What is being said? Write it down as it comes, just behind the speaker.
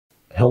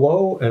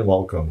Hello and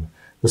welcome.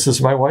 This is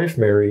my wife,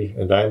 Mary,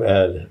 and I'm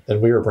Ed,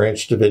 and we are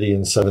Branch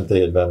Davidian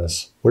Seventh-Day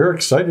Adventists. We're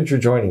excited you're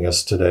joining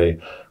us today.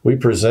 We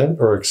present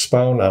or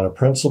expound on a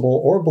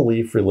principle or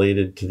belief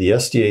related to the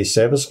SDA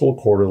Sabbath School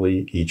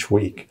Quarterly each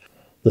week.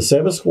 The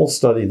Sabbath School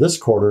study this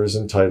quarter is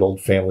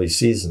entitled Family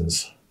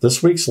Seasons.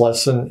 This week's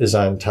lesson is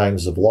on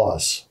times of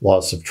loss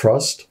of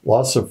trust,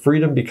 loss of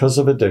freedom because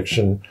of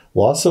addiction,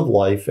 loss of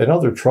life, and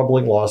other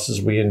troubling losses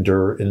we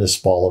endure in this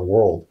fallen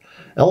world.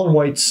 Ellen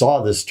White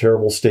saw this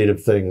terrible state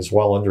of things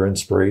while under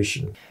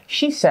inspiration.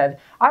 She said,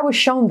 "I was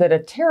shown that a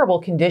terrible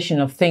condition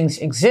of things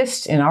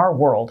exists in our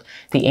world.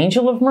 The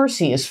angel of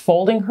mercy is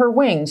folding her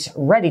wings,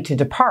 ready to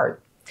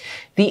depart."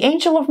 The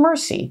angel of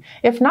mercy.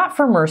 If not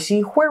for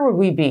mercy, where would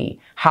we be?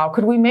 How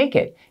could we make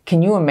it?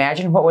 Can you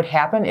imagine what would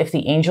happen if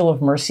the angel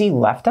of mercy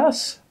left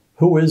us?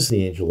 Who is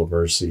the angel of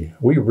mercy?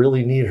 We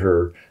really need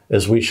her,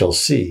 as we shall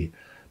see.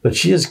 But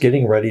she is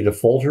getting ready to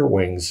fold her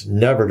wings,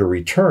 never to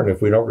return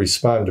if we don't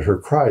respond to her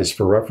cries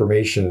for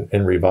reformation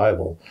and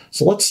revival.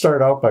 So let's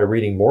start out by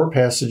reading more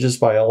passages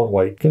by Ellen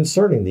White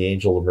concerning the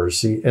angel of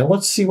mercy, and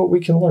let's see what we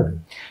can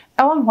learn.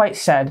 Ellen White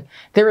said,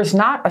 "There is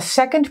not a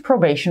second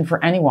probation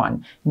for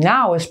anyone.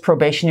 Now is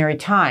probationary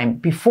time,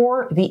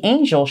 before the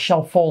angel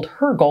shall fold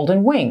her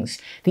golden wings,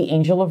 the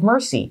angel of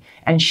mercy,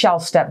 and shall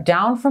step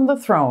down from the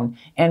throne,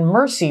 and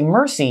mercy,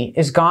 mercy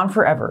is gone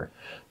forever."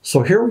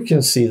 So here we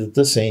can see that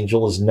this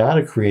angel is not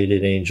a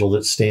created angel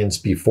that stands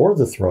before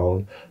the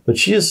throne, but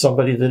she is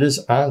somebody that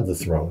is on the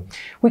throne.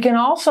 We can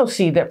also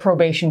see that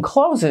probation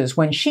closes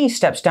when she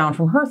steps down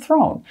from her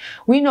throne.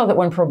 We know that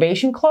when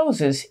probation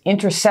closes,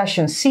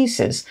 intercession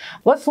ceases.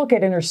 Let's look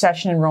at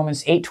intercession in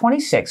Romans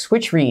 8:26,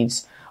 which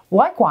reads,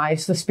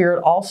 "Likewise, the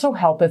Spirit also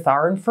helpeth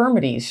our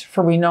infirmities,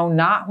 for we know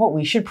not what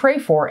we should pray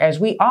for as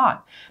we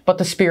ought, but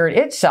the Spirit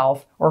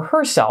itself, or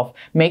herself,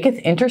 maketh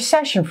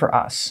intercession for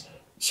us."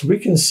 So we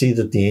can see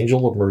that the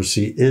angel of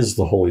mercy is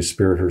the Holy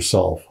Spirit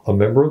herself, a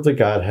member of the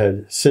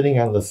Godhead sitting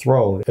on the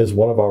throne as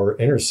one of our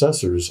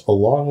intercessors,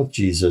 along with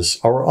Jesus,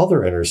 our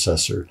other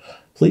intercessor.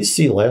 Please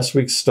see last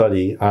week's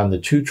study on the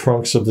two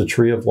trunks of the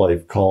tree of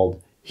life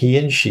called He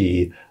and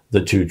She,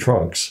 the Two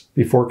Trunks,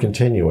 before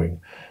continuing.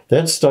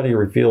 That study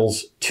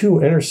reveals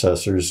two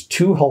intercessors,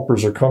 two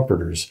helpers or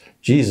comforters,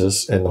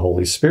 Jesus and the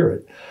Holy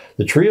Spirit.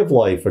 The tree of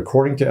life,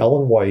 according to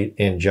Ellen White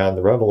and John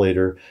the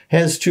Revelator,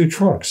 has two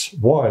trunks,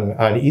 one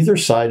on either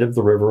side of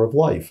the river of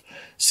life.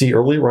 See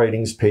early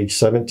writings, page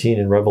 17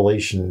 in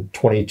Revelation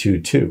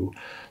 22:2.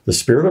 The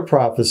spirit of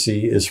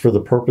prophecy is for the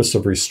purpose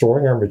of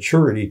restoring our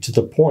maturity to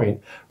the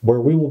point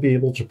where we will be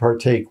able to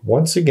partake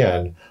once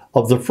again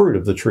of the fruit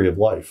of the tree of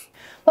life.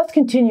 Let's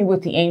continue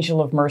with the angel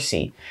of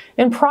mercy.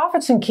 In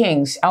Prophets and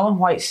Kings, Ellen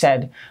White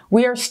said,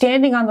 "We are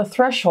standing on the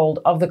threshold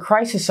of the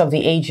crisis of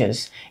the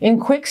ages. In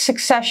quick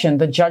succession,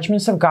 the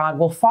judgments of God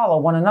will follow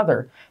one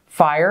another.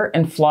 Fire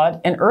and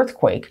flood and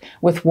earthquake,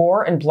 with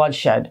war and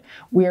bloodshed.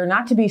 We are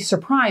not to be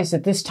surprised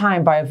at this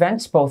time by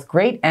events both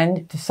great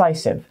and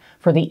decisive,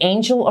 for the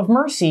angel of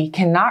mercy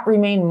cannot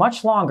remain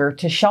much longer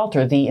to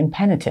shelter the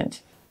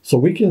impenitent." So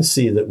we can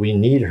see that we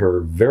need her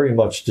very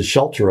much to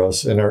shelter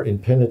us in our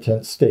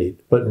impenitent state,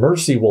 but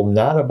mercy will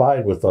not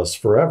abide with us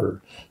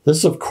forever.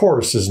 This, of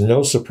course, is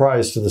no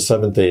surprise to the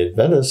Seventh-day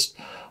Adventist,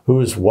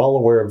 who is well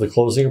aware of the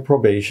closing of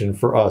probation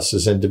for us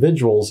as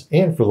individuals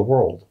and for the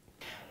world.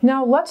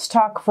 Now let's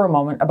talk for a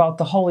moment about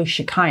the Holy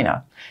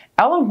Shekinah.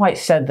 Ellen White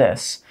said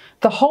this,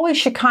 "The Holy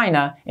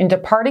Shekinah, in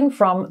departing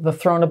from the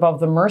throne above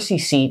the mercy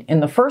seat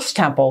in the first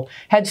temple,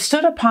 had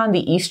stood upon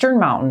the eastern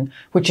mountain,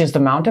 which is the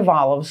Mount of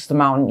Olives, the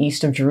mountain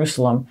east of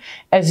Jerusalem,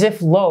 as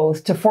if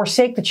loath to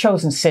forsake the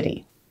chosen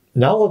city."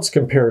 Now let's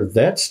compare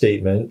that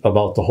statement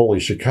about the Holy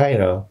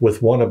Shekinah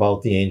with one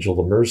about the angel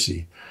of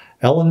mercy.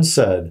 Ellen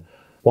said,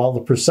 "While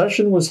the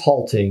procession was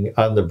halting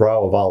on the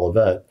brow of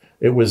Olivet,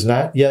 it was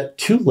not yet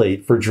too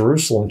late for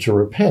Jerusalem to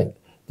repent.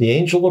 The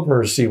angel of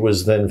mercy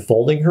was then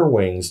folding her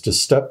wings to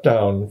step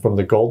down from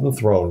the golden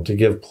throne to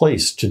give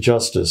place to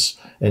justice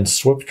and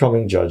swift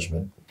coming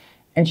judgment."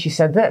 And she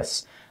said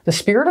this, "The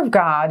Spirit of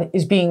God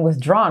is being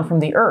withdrawn from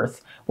the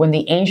earth when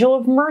the angel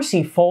of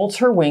mercy folds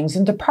her wings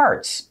and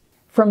departs."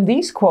 From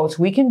these quotes,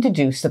 we can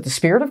deduce that the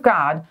Spirit of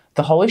God,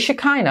 the Holy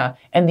Shekinah,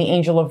 and the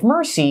angel of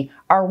mercy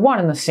are one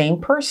and the same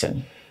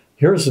person.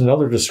 Here's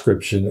another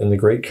description in the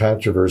great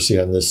controversy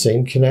on this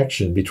same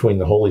connection between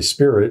the Holy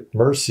Spirit,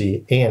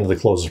 mercy, and the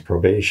close of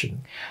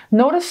probation.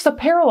 Notice the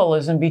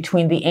parallelism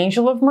between the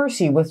angel of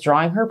mercy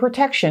withdrawing her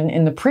protection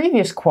in the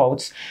previous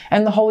quotes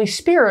and the Holy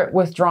Spirit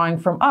withdrawing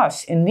from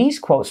us in these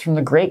quotes from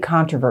the great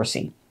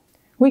controversy.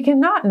 We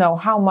cannot know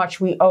how much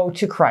we owe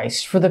to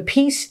Christ for the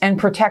peace and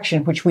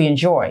protection which we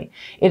enjoy.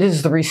 It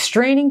is the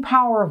restraining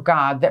power of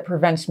God that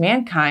prevents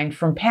mankind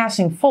from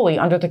passing fully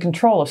under the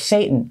control of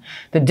Satan.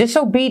 The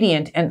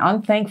disobedient and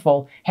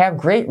unthankful have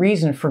great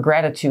reason for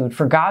gratitude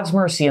for God's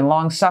mercy and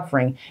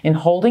long-suffering in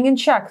holding in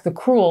check the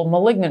cruel,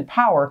 malignant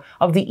power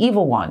of the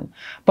evil one.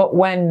 But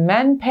when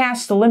men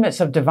pass the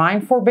limits of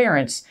divine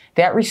forbearance,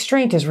 that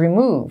restraint is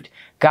removed.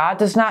 God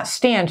does not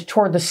stand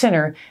toward the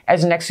sinner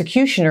as an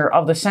executioner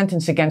of the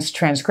sentence against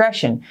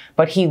transgression,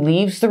 but he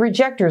leaves the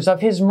rejectors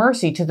of his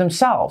mercy to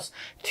themselves,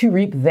 to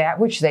reap that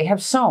which they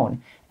have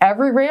sown.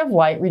 Every ray of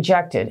light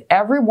rejected,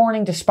 every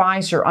warning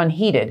despised or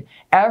unheeded,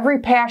 every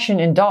passion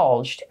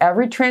indulged,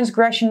 every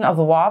transgression of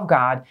the law of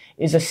God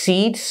is a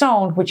seed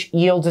sown which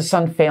yields its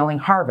unfailing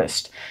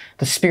harvest.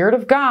 The Spirit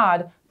of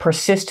God,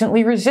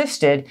 persistently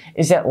resisted,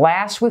 is at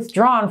last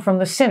withdrawn from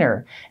the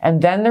sinner,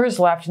 and then there is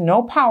left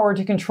no power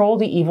to control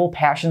the evil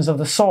passions of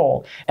the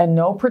soul, and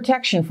no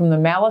protection from the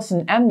malice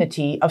and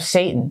enmity of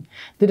Satan.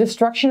 The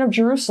destruction of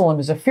Jerusalem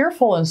is a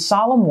fearful and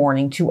solemn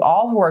warning to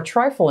all who are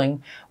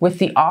trifling with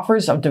the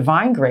offers of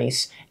divine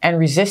grace and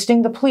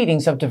resisting the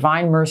pleadings of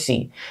divine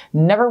mercy.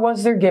 Never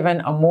was there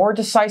given a more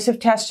decisive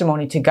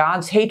testimony to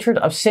God's hatred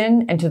of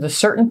sin and to the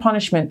certain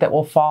punishment that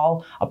will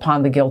fall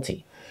upon the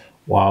guilty.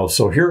 Wow,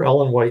 so here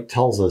Ellen White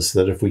tells us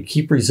that if we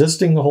keep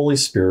resisting the Holy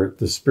Spirit,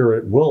 the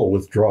Spirit will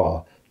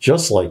withdraw,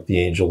 just like the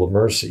angel of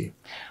mercy.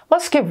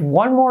 Let's give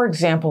one more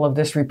example of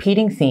this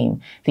repeating theme.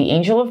 The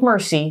angel of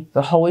mercy,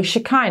 the Holy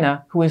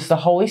Shekinah, who is the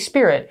Holy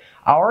Spirit,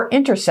 our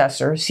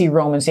intercessor, see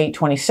Romans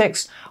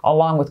 8:26,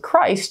 along with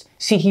Christ,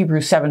 see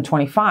Hebrews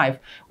 7:25,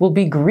 will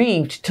be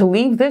grieved to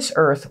leave this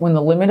earth when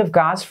the limit of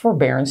God's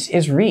forbearance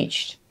is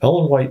reached.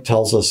 Ellen White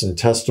tells us in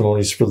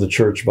Testimonies for the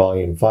Church,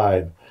 Volume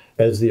 5,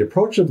 as the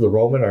approach of the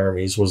Roman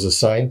armies was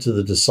assigned to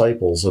the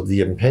disciples of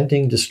the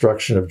impending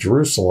destruction of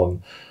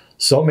Jerusalem,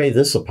 so may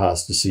this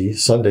apostasy,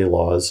 Sunday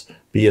laws,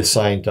 be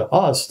assigned to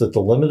us that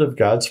the limit of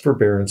God's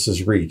forbearance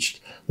is reached,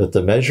 that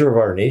the measure of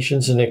our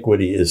nation's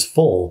iniquity is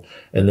full,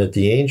 and that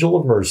the angel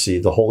of mercy,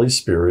 the Holy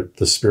Spirit,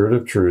 the Spirit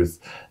of truth,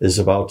 is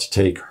about to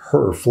take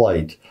her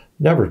flight,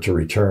 never to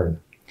return.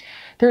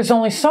 There's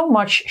only so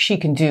much she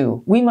can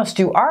do. We must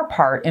do our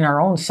part in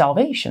our own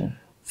salvation.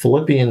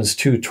 Philippians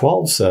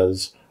 2:12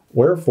 says,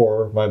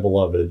 "Wherefore, my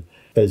beloved,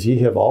 as ye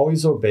have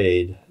always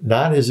obeyed,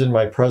 not as in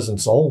my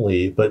presence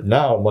only, but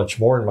now much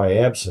more in my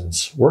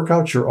absence, work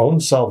out your own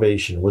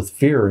salvation with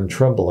fear and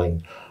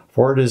trembling,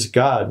 for it is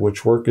God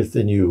which worketh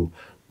in you,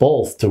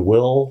 both to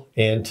will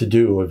and to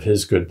do of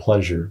his good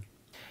pleasure."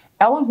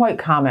 Ellen White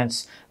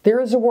comments, "There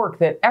is a work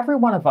that every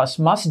one of us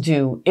must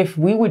do if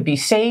we would be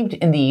saved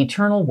in the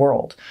eternal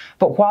world.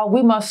 But while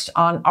we must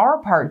on our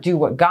part do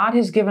what God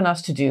has given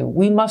us to do,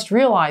 we must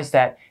realize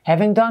that,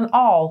 having done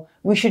all,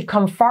 we should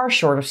come far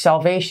short of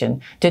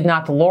salvation, did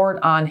not the Lord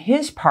on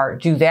his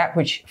part do that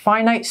which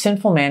finite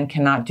sinful man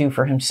cannot do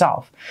for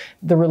himself.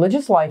 The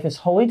religious life is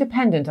wholly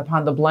dependent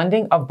upon the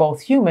blending of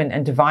both human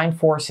and divine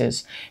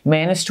forces.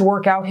 Man is to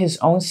work out his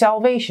own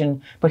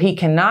salvation, but he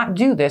cannot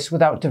do this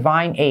without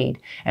divine aid.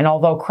 And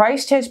although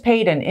Christ has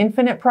paid an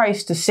infinite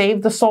price to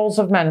save the souls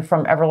of men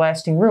from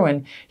everlasting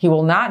ruin, he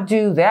will not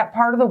do that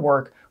part of the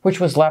work which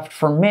was left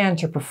for man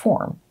to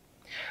perform."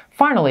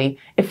 Finally,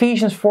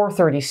 Ephesians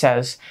 4:30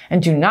 says,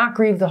 "And do not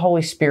grieve the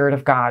Holy Spirit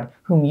of God,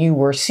 whom you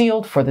were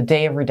sealed for the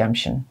day of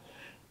redemption."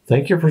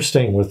 Thank you for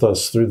staying with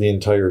us through the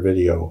entire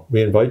video.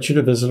 We invite you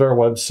to visit our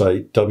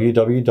website,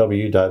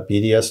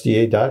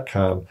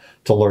 www.bdsda.com,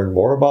 to learn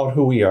more about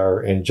who we are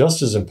and,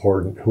 just as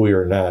important, who we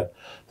are not.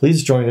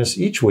 Please join us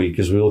each week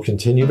as we will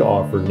continue to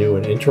offer new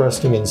and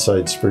interesting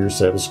insights for your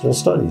Sabbath School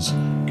studies.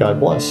 God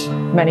bless.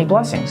 Many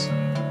blessings.